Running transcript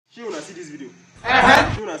She wanna see this video.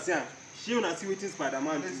 She wanna see. She wanna see wetin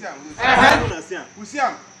Spider-Man do. She wanna see. We see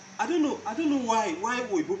him. I don't know why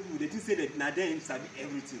Oyibo people they think say that na them sabi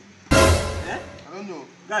everything. Eh? I don't know.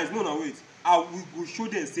 Guys, no, wait. We go show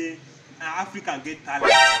them say Africa get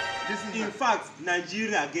talent. In fact,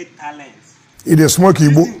 Nigeria get talent. It is smoky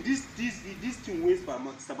Igbo. This thing wey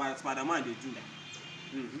Spider-Man they do.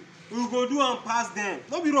 We go do and pass them.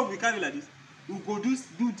 Don't be wrong, we carry like this. We go do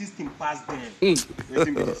this thing past them.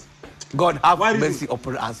 This. God have mercy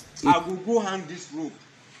upon us. I will go hang this rope.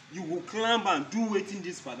 You will climb and do waiting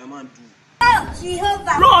this Spider-Man do.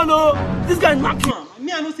 No, this guy is mad.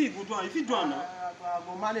 Me, I don't say you go do it. If you do it now, I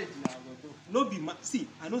go manage now. no be see.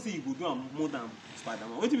 I don't say you go do it more than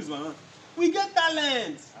Spider-Man. What is Spider-Man? We get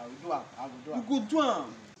talent. I will do it. I will do it. You go do it.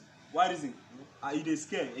 Why is it? Are you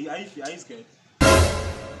scared? Are you scared?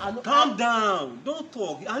 Calm down. Don't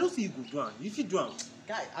talk. I don't see you go do it. If you do it.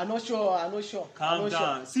 Guy, I'm not sure. Calm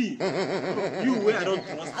down. See, you way I don't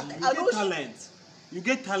trust you. You get talent. You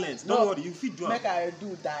get talent. Don't worry. You fit do it. Make I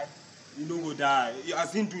do die. You don't go die.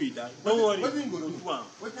 As in do it. Don't worry. What you go do?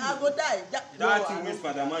 I go die. That thing wey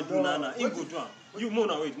Spider-Man do now. He go do it. You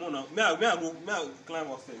Mona wait. May I go climb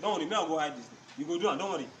upstairs. Don't worry. May I go hide this. You go do it.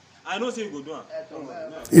 Don't worry. I know say you go do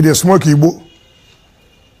it. It is smoky Igbo.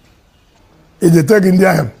 It is taking the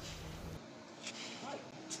hand.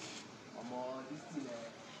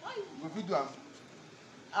 You do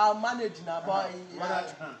I'll manage now, boy.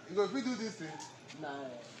 You go do this thing.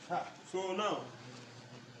 Nah. So now,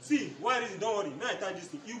 see, why is it? Don't worry. May I tell this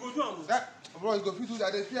thing. You go do it. Bro, you go do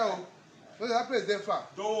that. They fear. No, that place is there far.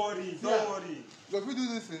 Don't worry. Don't worry. You go do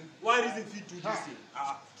this thing. Why is it fit do this thing?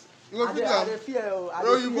 You go do that. They fear.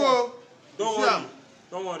 Bro, you go. Don't worry.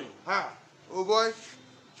 Don't worry. Oh boy.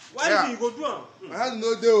 Why is it you go do it? I had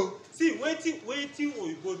no deal. See, waiting or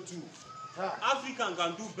you go do. African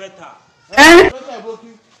can do better.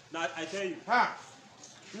 Aboki. Now I tell you.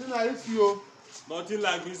 This is not risky, oh. Nothing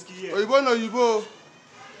like risky here. Oyibo no Oyibo.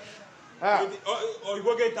 Or you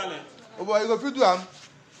go get talent. Oh boy, you go fit do am.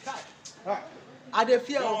 I dey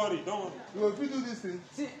fear. Don't worry. Don't worry. You go fit do this thing.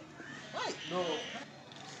 See. Why? No.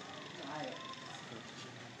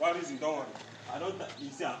 What is it? Don't worry. I don't.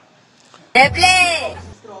 You see. They play.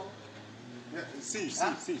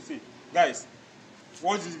 See. Guys,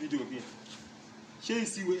 watch this video again. Shey you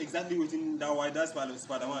see exactly wetin that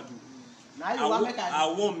Spider-Man do.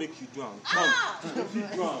 I won't make you do am. Come. If you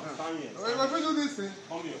do am, come here. You go fit do this thing.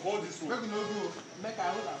 Come here. Hold this one. Make you no go. Make I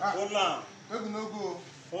hold am. Make you no go.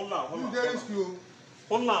 Hold am. You dey risky, oh.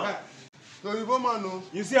 Hold am. So Oyibo man no.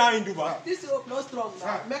 You see how he do ba? This rope no strong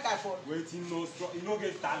now. Make I fall. Waiting no strong. You no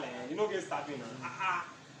get talent. You no get stamina.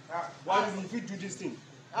 Why does if you do this thing?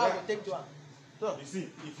 How go take do am? You see,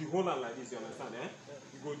 if you hold on like this, you understand, eh?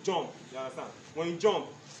 You go jump, you understand? When you jump,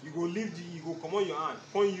 you go come on your hand,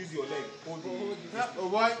 can't use your leg, hold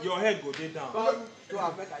it. Your head go down. Come do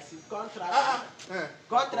am make I see. Come try.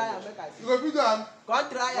 Come try and make I see. You go fit do am. Come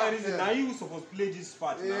try. Why is it? Now you supposed to play this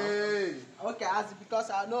part now. Okay, as because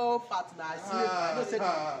I know part now. I know say.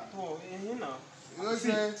 Oh, now.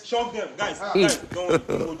 See, shock them, guys. Don't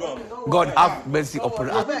go down. God have mercy upon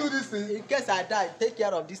us. Do this thing. In case I die, take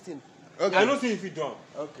care of this thing. Okay. I don't see if you do.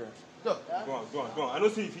 Okay. Go on. I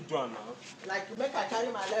don't see if you do now. Like make I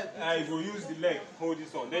carry my leg. I go use the leg, hold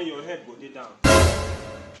this on, then your head go down.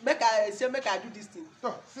 Make I do this thing.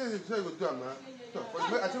 Say you go do am now.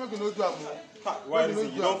 I think we no do am. Why is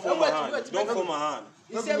it? You don't form my hand. Don't form my hand.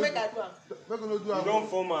 You say make I do am. Make no do am. You don't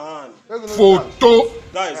form my hand. Photo.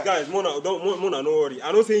 Guys, Mona, no worry.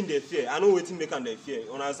 I know saying they fear. I know waiting make and they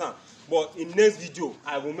fear. Understand? But in next video,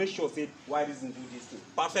 I will make sure say why doesn't do this thing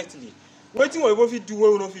perfectly. Waiting what we do,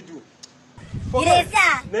 what we not do.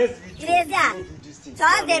 Next video, we don't do this thing. So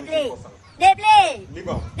they play. They play. Leave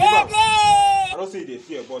out. They play. I don't say they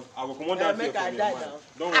fear, but I will command that fear from your mind.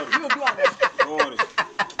 Don't worry. You do am. Don't worry.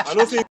 I don't say.